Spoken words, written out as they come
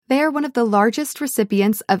They are one of the largest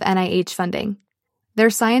recipients of NIH funding. Their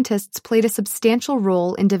scientists played a substantial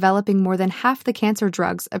role in developing more than half the cancer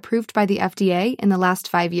drugs approved by the FDA in the last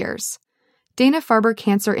 5 years. Dana-Farber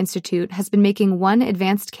Cancer Institute has been making one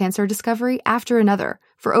advanced cancer discovery after another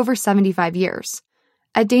for over 75 years.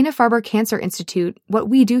 At Dana-Farber Cancer Institute, what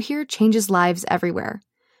we do here changes lives everywhere.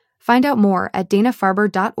 Find out more at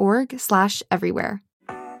danafarber.org/everywhere.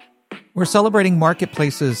 We're celebrating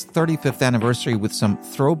Marketplace's 35th anniversary with some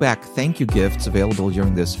throwback thank you gifts available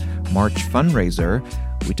during this March fundraiser.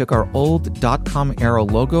 We took our old .com era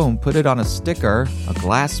logo and put it on a sticker, a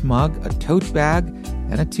glass mug, a tote bag,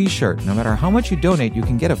 and a t-shirt. No matter how much you donate, you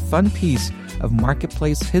can get a fun piece of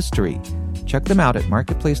Marketplace history. Check them out at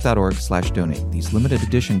marketplace.org/donate. These limited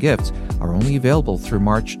edition gifts are only available through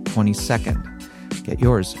March 22nd. Get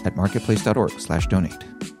yours at marketplace.org/donate.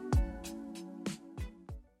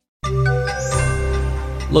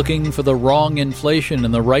 Looking for the wrong inflation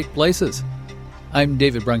in the right places. I'm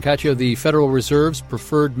David Brancaccio. The Federal Reserve's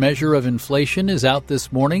preferred measure of inflation is out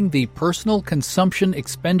this morning. The Personal Consumption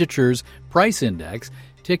Expenditures Price Index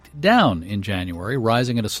ticked down in January,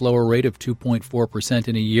 rising at a slower rate of 2.4%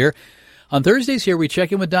 in a year. On Thursdays here, we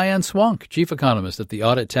check in with Diane Swank, chief economist at the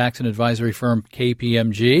audit, tax, and advisory firm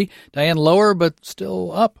KPMG. Diane, lower but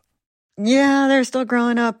still up. Yeah, they're still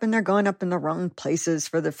growing up, and they're going up in the wrong places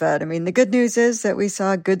for the Fed. I mean, the good news is that we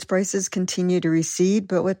saw goods prices continue to recede,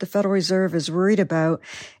 but what the Federal Reserve is worried about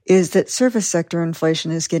is that service sector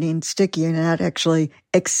inflation is getting sticky, and that actually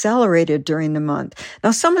accelerated during the month.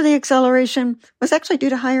 Now, some of the acceleration was actually due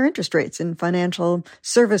to higher interest rates and financial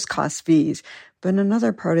service cost fees. But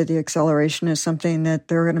another part of the acceleration is something that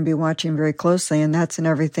they're going to be watching very closely, and that's in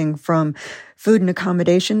everything from food and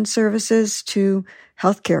accommodation services to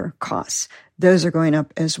healthcare costs. Those are going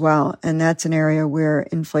up as well, and that's an area where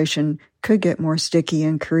inflation could get more sticky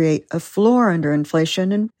and create a floor under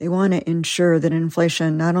inflation, and they want to ensure that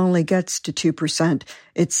inflation not only gets to 2%,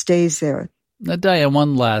 it stays there. Now, Diane,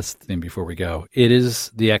 one last thing before we go. It is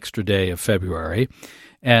the extra day of February,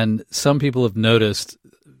 and some people have noticed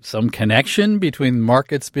some connection between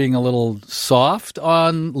markets being a little soft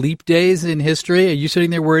on leap days in history. Are you sitting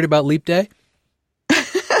there worried about leap day?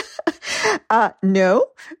 No.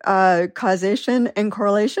 Causation and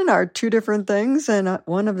correlation are two different things. And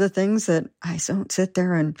one of the things that I don't sit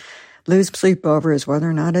there and lose sleep over is whether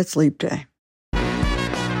or not it's leap day.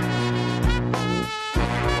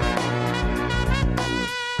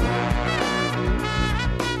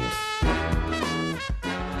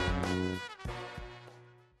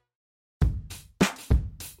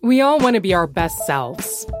 We all want to be our best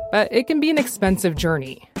selves, but it can be an expensive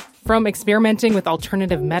journey. From experimenting with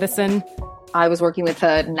alternative medicine. I was working with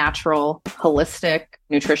a natural, holistic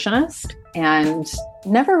nutritionist and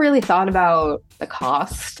never really thought about the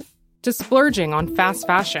cost. To splurging on fast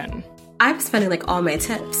fashion. I was spending all my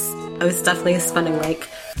tips. I was definitely spending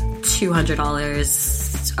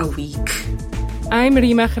 $200 a week. I'm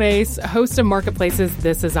Rima Jerez, host of Marketplace's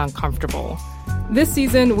This Is Uncomfortable. This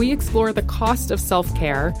season, we explore the cost of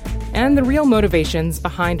self-care and the real motivations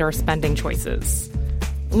behind our spending choices.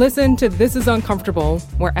 Listen to This Is Uncomfortable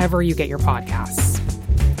wherever you get your podcasts.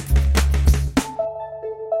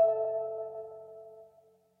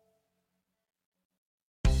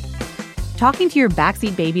 Talking to your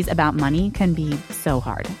backseat babies about money can be so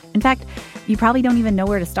hard. In fact, you probably don't even know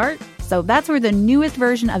where to start. So that's where the newest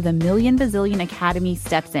version of the Million Bazillion Academy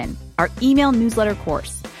steps in, our email newsletter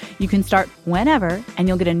course. You can start whenever, and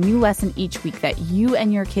you'll get a new lesson each week that you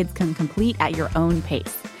and your kids can complete at your own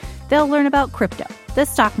pace. They'll learn about crypto, the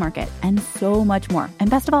stock market, and so much more. And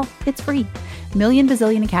best of all, it's free. Million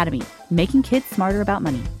Bazillion Academy, making kids smarter about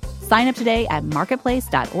money. Sign up today at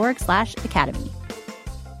marketplace.org/academy.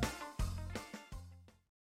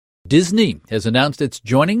 Disney has announced it's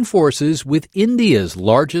joining forces with India's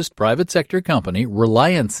largest private sector company,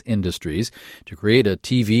 Reliance Industries, to create a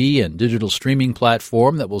TV and digital streaming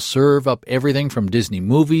platform that will serve up everything from Disney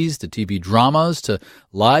movies to TV dramas to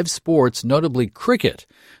live sports, notably cricket.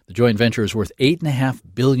 The joint venture is worth $8.5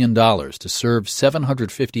 billion to serve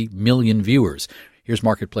 750 million viewers. Here's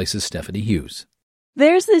Marketplace's Stephanie Hughes.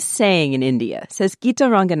 There's this saying in India, says Geeta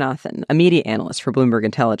Ranganathan, a media analyst for Bloomberg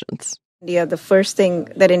Intelligence. India, the first thing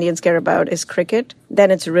that Indians care about is cricket,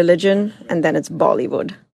 then it's religion, and then it's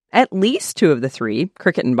Bollywood. At least two of the three,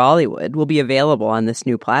 cricket and Bollywood, will be available on this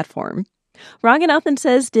new platform. Ranganathan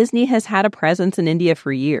says Disney has had a presence in India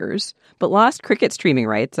for years, but lost cricket streaming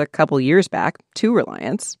rights a couple years back to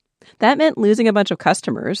Reliance. That meant losing a bunch of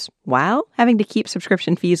customers while having to keep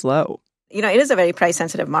subscription fees low. It is a very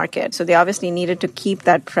price-sensitive market, so they obviously needed to keep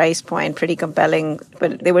that price point pretty compelling,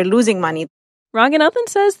 but they were losing money. Ranganathan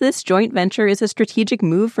says this joint venture is a strategic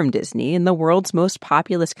move from Disney in the world's most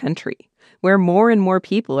populous country, where more and more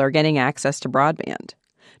people are getting access to broadband.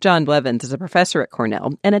 John Blevins is a professor at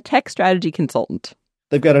Cornell and a tech strategy consultant.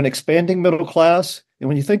 They've got an expanding middle class, and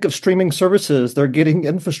when you think of streaming services, they're getting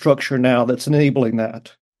infrastructure now that's enabling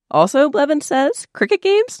that. Also, Blevins says cricket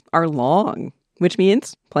games are long, which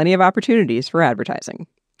means plenty of opportunities for advertising.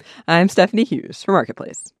 I'm Stephanie Hughes for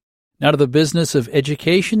Marketplace. Now to the business of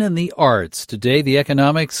education and the arts. Today, the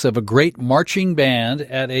economics of a great marching band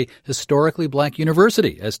at a historically black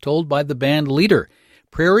university, as told by the band leader,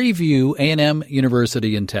 Prairie View A&M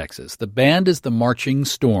University in Texas. The band is the marching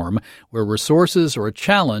storm, where resources are a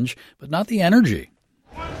challenge, but not the energy.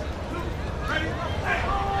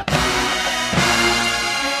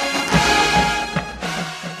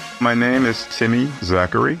 My name is Timmy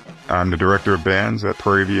Zachary. I'm the director of bands at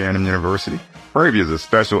Prairie View A&M University. Prairie View is a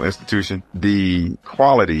special institution. The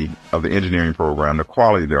quality of the engineering program, the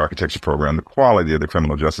quality of the architecture program, the quality of the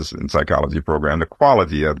criminal justice and psychology program, the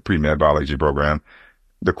quality of the pre-med biology program,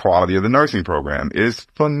 the quality of the nursing program is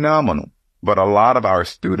phenomenal. But a lot of our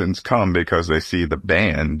students come because they see the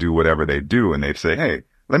band do whatever they do, and they say, hey,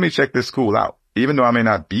 let me check this school out. Even though I may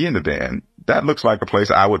not be in the band, that looks like a place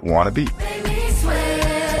I would want to be.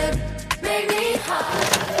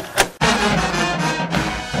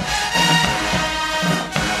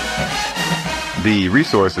 The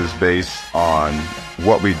resources based on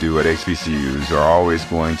what we do at HBCUs are always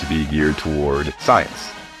going to be geared toward science,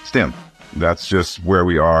 STEM. That's just where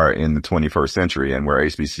we are in the 21st century and where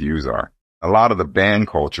HBCUs are. A lot of the band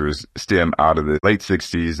cultures stem out of the late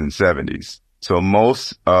 60s and 70s. So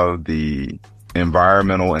most of the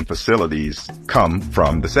environmental and facilities come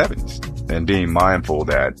from the 70s. And being mindful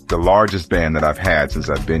that the largest band that I've had since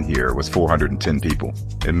I've been here was 410 people.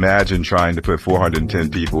 Imagine trying to put 410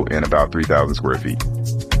 people in about 3,000 square feet.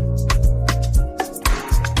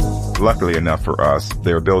 Luckily enough for us,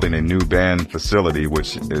 they're building a new band facility,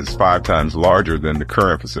 which is 5 times larger than the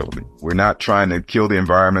current facility. We're not trying to kill the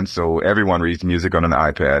environment, so everyone reads music on an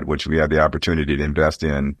iPad, which we had the opportunity to invest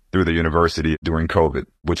in through the university during COVID,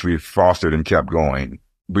 which we've fostered and kept going.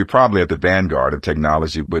 We're probably at the vanguard of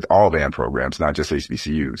technology with all band programs, not just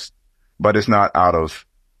HBCUs. But it's not out of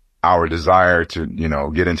our desire to,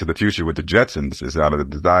 get into the future with the Jetsons. It's out of the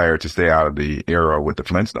desire to stay out of the era with the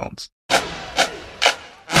Flintstones.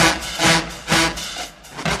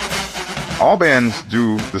 All bands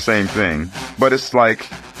do the same thing, but it's like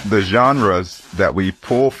the genres that we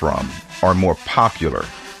pull from are more popular,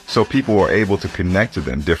 so people are able to connect to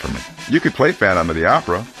them differently. You could play Phantom of the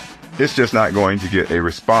Opera. It's just not going to get a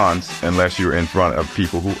response unless you're in front of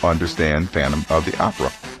people who understand Phantom of the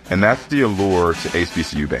Opera. And that's the allure to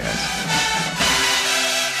HBCU bands.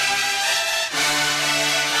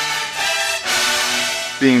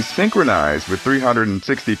 Being synchronized with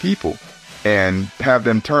 360 people and have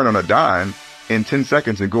them turn on a dime in 10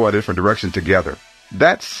 seconds and go a different direction together.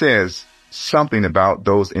 That says something about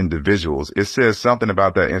those individuals. It says something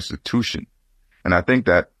about that institution. And I think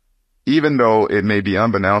that even though it may be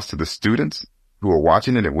unbeknownst to the students who are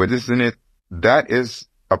watching it and witnessing it, that is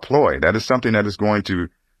a ploy. That is something that is going to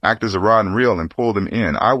act as a rod and reel and pull them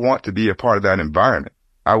in. I want to be a part of that environment.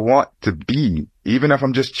 I want to be, even if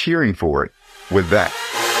I'm just cheering for it, with that.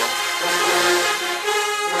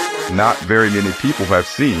 Not very many people have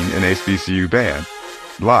seen an HBCU band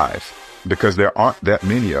live because there aren't that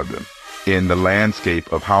many of them in the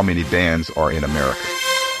landscape of how many bands are in America.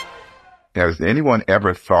 Has anyone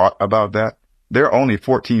ever thought about that? There are only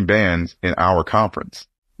 14 bands in our conference.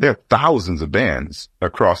 There are thousands of bands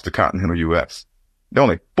across the continental U.S. There are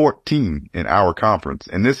only 14 in our conference,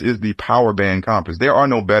 and this is the Power Band Conference. There are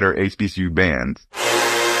no better HBCU bands.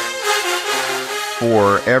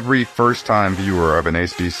 For every first-time viewer of an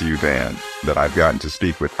HBCU band that I've gotten to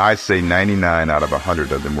speak with, I'd say 99 out of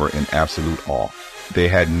 100 of them were in absolute awe. They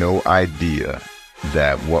had no idea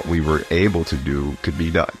that what we were able to do could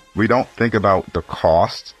be done. We don't think about the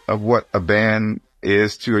cost of what a band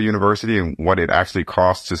is to a university and what it actually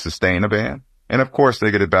costs to sustain a band. And of course,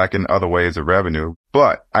 they get it back in other ways of revenue.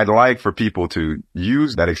 But I'd like for people to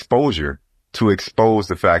use that exposure to expose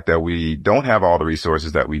the fact that we don't have all the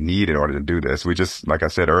resources that we need in order to do this. We just, like I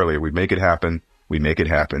said earlier, we make it happen, we make it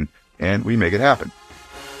happen, and we make it happen.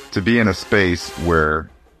 To be in a space where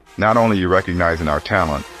not only you're recognizing our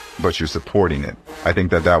talent, but you're supporting it. I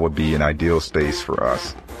think that that would be an ideal space for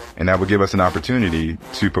us. And that would give us an opportunity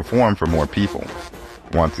to perform for more people.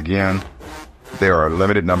 Once again, there are a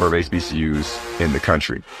limited number of HBCUs in the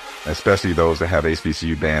country, especially those that have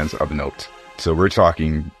HBCU bands of note. So we're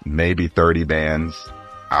talking maybe 30 bands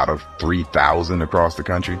out of 3,000 across the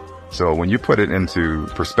country. So when you put it into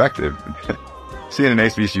perspective, seeing an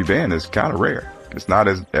HBCU band is kind of rare. It's not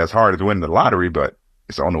as hard as winning the lottery, but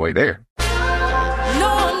it's on the way there.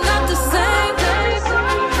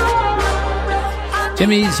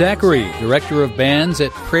 Timmy Zachary, director of bands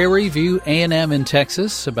at Prairie View A&M in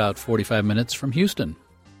Texas, about 45 minutes from Houston.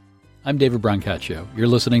 I'm David Brancaccio. You're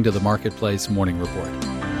listening to the Marketplace Morning Report.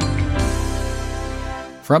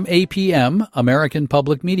 From APM, American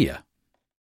Public Media.